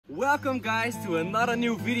Welcome guys to another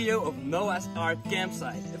new video of Noah's Ark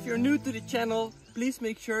campsite. If you're new to the channel, please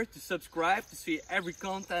make sure to subscribe to see every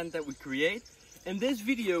content that we create. In this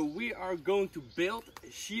video we are going to build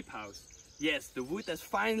a sheep house. Yes, the wood has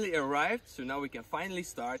finally arrived, so now we can finally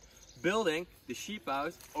start building the sheep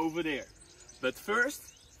house over there. But first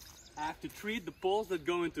I have to treat the poles that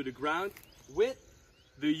go into the ground with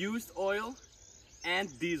the used oil and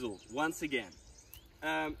diesel once again.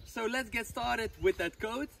 So let's get started with that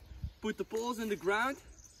coat. Put the poles in the ground,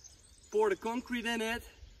 pour the concrete in it,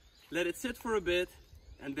 let it sit for a bit,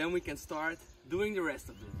 and then we can start doing the rest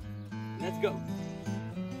of it. Let's go!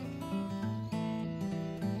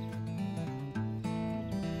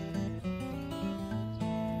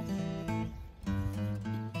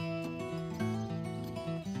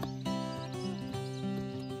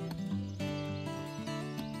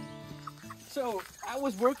 So I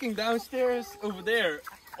was working downstairs over there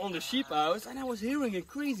on the sheep house and I was hearing a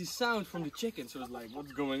crazy sound from the chickens. So I was like,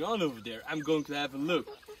 what's going on over there? I'm going to have a look.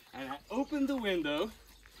 And I opened the window.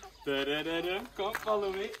 Da-da-da-da. Come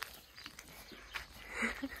follow me.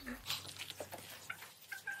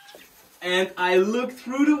 And I looked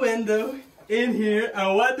through the window in here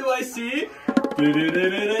and what do I see?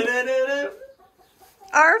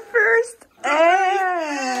 Our first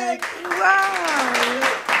egg!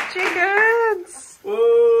 Wow! Chickens!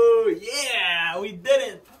 Oh yeah, we did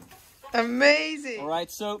it! Amazing!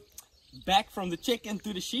 Alright, so back from the chicken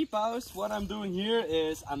to the sheep house, what I'm doing here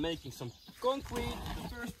is I'm making some concrete. The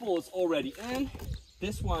first pole is already in.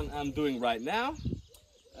 This one I'm doing right now.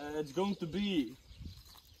 It's going to be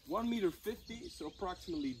 1.50 meters, so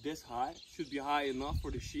approximately this high. Should be high enough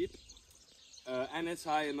for the sheep. And it's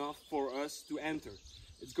high enough for us to enter.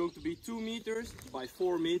 It's going to be 2 meters by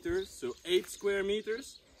 4 meters, so 8 square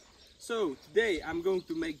meters. So today I'm going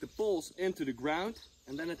to make the poles into the ground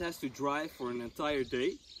and then it has to dry for an entire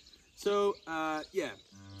day. So yeah,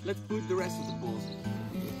 let's put the rest of the poles in.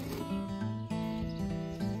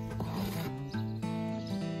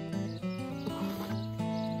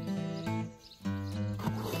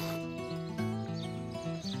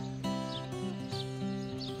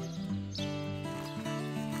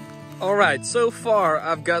 Alright, so far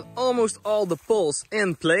I've got almost all the poles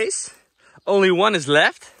in place. Only one is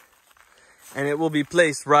left. And it will be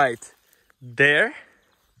placed right there.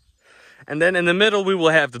 And then in the middle we will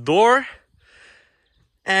have the door.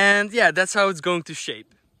 And yeah, that's how it's going to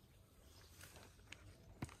shape.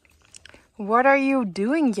 What are you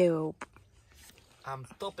doing, Joop? I'm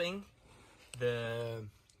topping the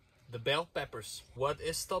bell peppers. What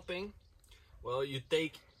is topping? Well, you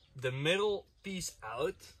take the middle piece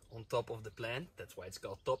out on top of the plant. That's why it's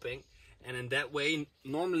called topping. And in that way,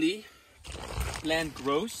 normally plant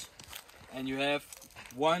grows. And you have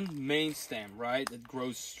one main stem, right? It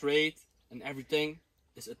grows straight and everything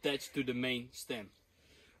is attached to the main stem.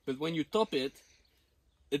 But when you top it,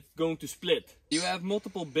 it's going to split. You have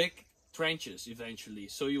multiple big trenches eventually,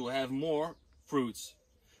 so you will have more fruits.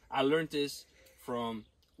 I learned this from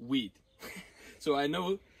wheat. So I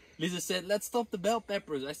know, Lisa said, let's top the bell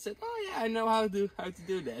peppers. I said, oh yeah, I know how to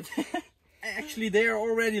do that. Actually, they are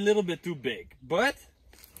already a little bit too big, but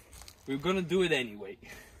we're gonna do it anyway.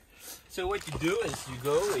 So what you do is you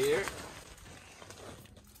go here,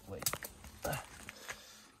 wait,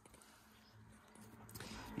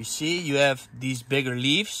 you see you have these bigger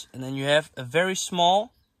leaves and then you have a very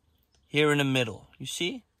small here in the middle, you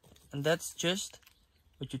see? And that's just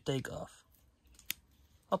what you take off.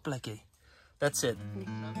 Hoppakee, that's it.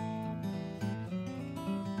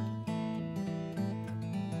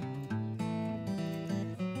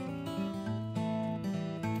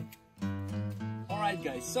 Alright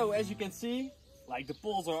guys, so as you can see, like the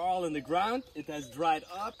poles are all in the ground, it has dried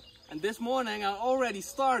up. And this morning I already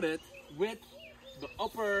started with the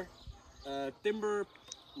upper timber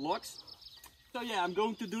logs. So yeah, I'm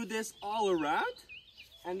going to do this all around.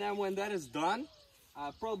 And then when that is done,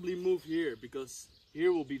 I'll probably move here because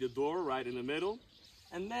here will be the door right in the middle.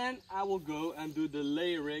 And then I will go and do the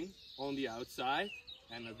layering on the outside.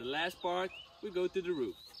 And at the last part, we go to the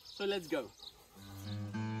roof. So let's go.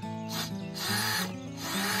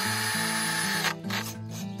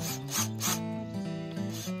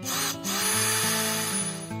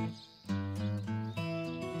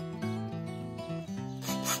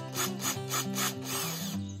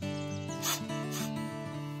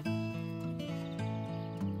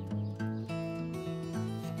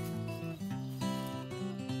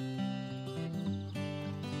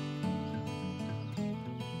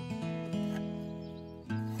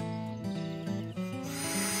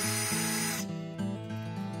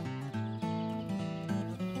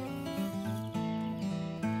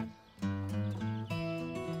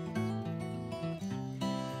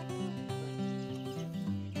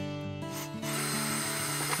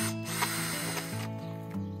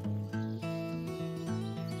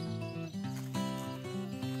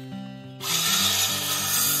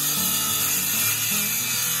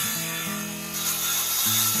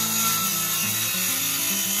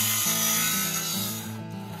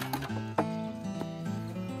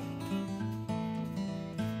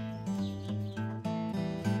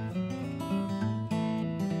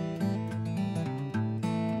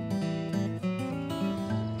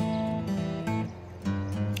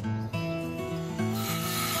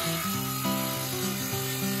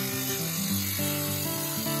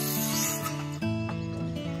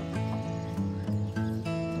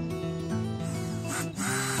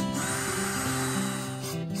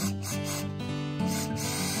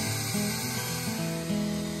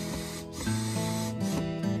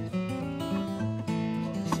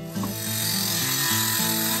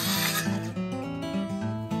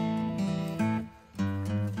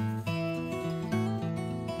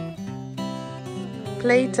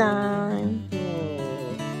 Playtime.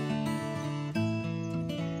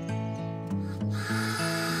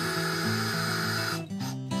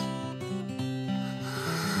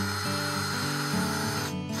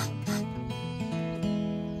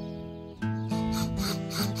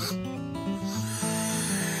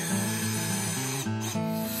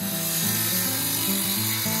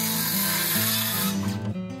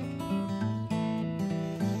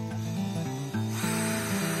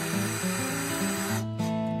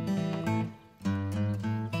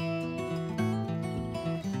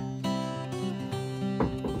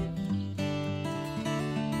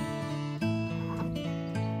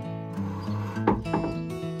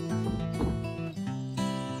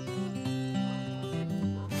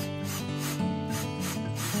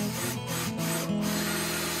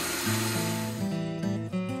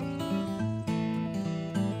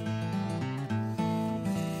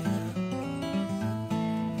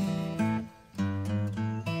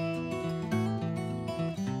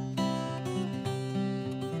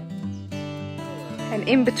 And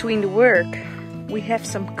in between the work, we have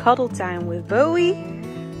some cuddle time with Bowie.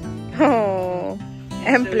 Oh,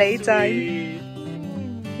 and So playtime.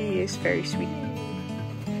 sweet. He is very sweet.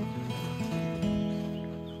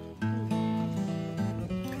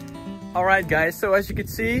 Alright guys, so as you can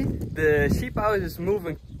see, the sheep house is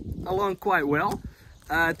moving along quite well.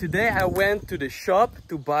 Today I went to the shop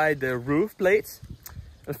to buy the roof plates.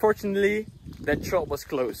 Unfortunately, that shop was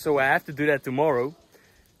closed, so I have to do that tomorrow.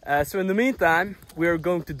 So in the meantime, we are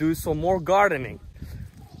going to do some more gardening.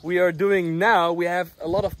 We have a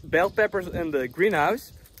lot of bell peppers in the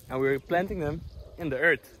greenhouse and we're planting them in the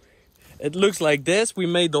earth. It looks like this. We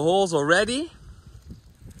made the holes already.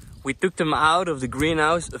 We took them out of the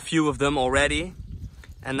greenhouse, a few of them already.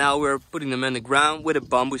 And now we're putting them in the ground with a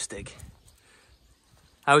bamboo stick.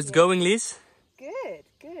 How's it going, Lies? Good,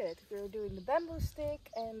 good. We're doing the bamboo stick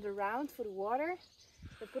and the round for the water.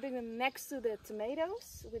 We're putting them next to the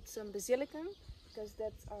tomatoes with some basilicum, because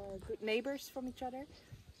that's our good neighbors from each other.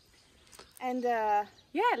 And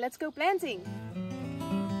yeah, let's go planting.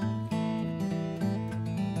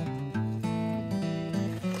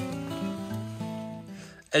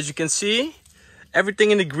 As you can see,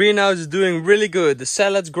 everything in the greenhouse is doing really good. The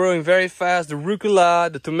salad's growing very fast, the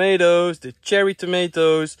rucola, the tomatoes, the cherry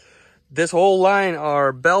tomatoes. This whole line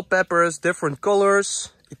are bell peppers, different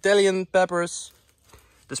colors, Italian peppers.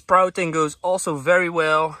 The sprouting goes also very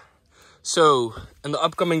well. So in the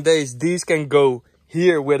upcoming days, these can go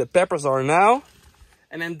here where the peppers are now.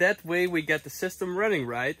 And then that way we get the system running,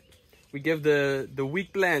 right? We give the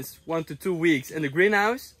weak plants 1 to 2 weeks in the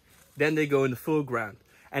greenhouse. Then they go in the full ground.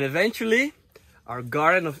 And eventually our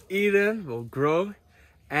Garden of Eden will grow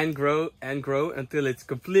and grow and grow until it's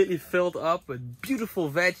completely filled up with beautiful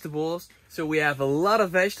vegetables. So we have a lot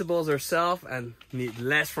of vegetables ourselves and need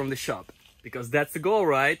less from the shop. Because that's the goal,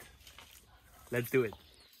 right? Let's do it.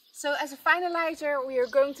 So as a finalizer, we are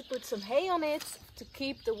going to put some hay on it to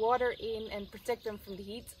keep the water in and protect them from the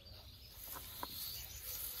heat.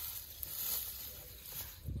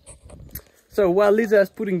 So while Lisa is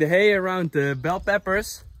putting the hay around the bell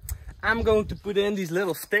peppers, I'm going to put in these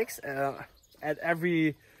little sticks at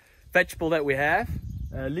every vegetable that we have.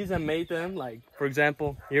 Lisa made them, like for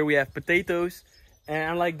example, here we have potatoes,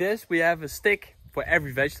 and like this we have a stick for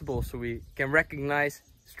every vegetable, so we can recognize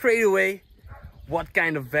straight away what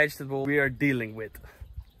kind of vegetable we are dealing with.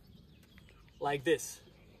 Like this.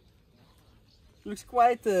 Looks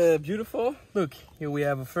quite beautiful. Look, here we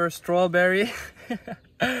have a first strawberry.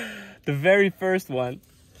 The very first one.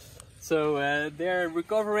 So they're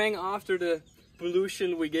recovering after the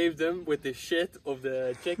pollution we gave them with the shit of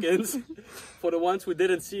the chickens. For the ones who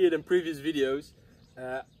didn't see it in previous videos,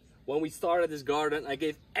 when we started this garden, I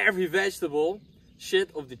gave every vegetable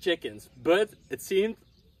shit of the chickens, but it seemed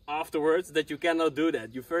afterwards that you cannot do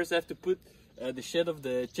that. You first have to put the shit of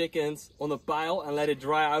the chickens on a pile and let it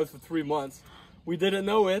dry out for 3 months. We didn't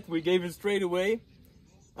know it, we gave it straight away,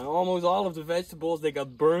 and almost all of the vegetables, they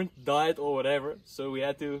got burnt, died or whatever, so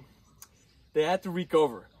they had to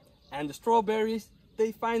recover. And the strawberries,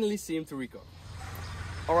 they finally seem to recover.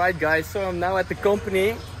 Alright guys, so I'm now at the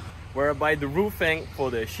company where I buy the roofing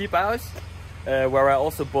for the sheep house. Where I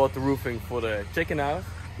also bought the roofing for the chicken house.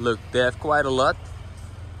 Look, they have quite a lot.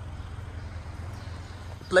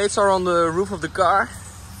 The plates are on the roof of the car.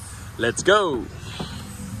 Let's go!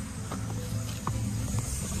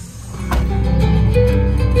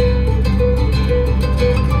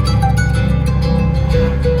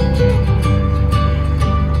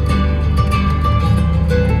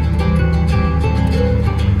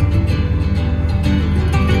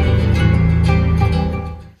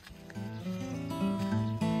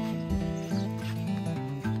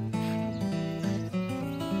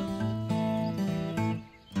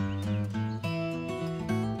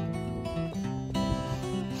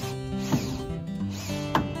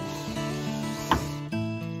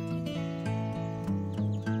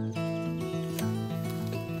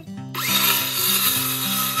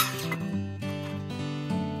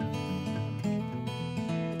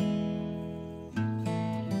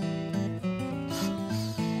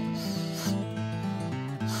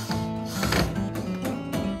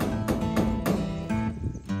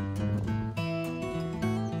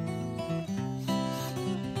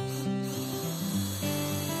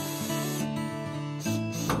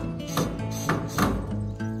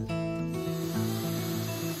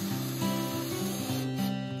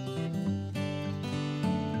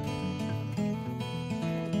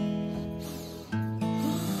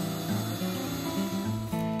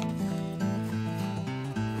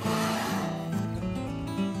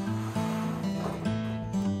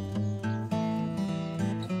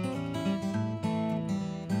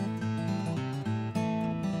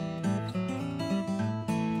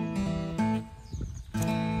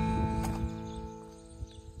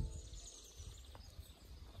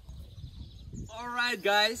 Alright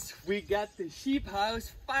guys, we got the sheep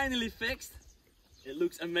house finally fixed. It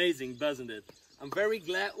looks amazing, doesn't it? I'm very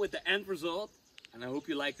glad with the end result and I hope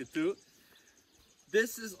you liked it too.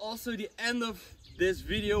 This is also the end of this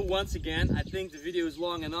video once again. I think the video is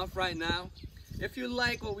long enough right now. If you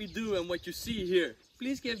like what we do and what you see here,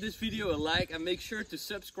 please give this video a like and make sure to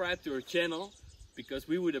subscribe to our channel, because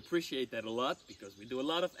we would appreciate that a lot, because we do a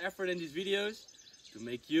lot of effort in these videos to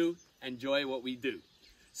make you enjoy what we do.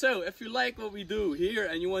 So if you like what we do here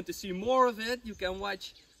and you want to see more of it, you can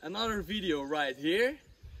watch another video right here.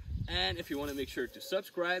 And if you want to make sure to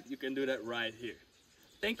subscribe, you can do that right here.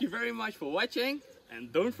 Thank you very much for watching,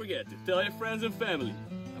 and don't forget to tell your friends and family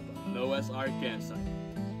about Noah's Ark campsite.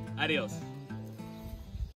 Adios.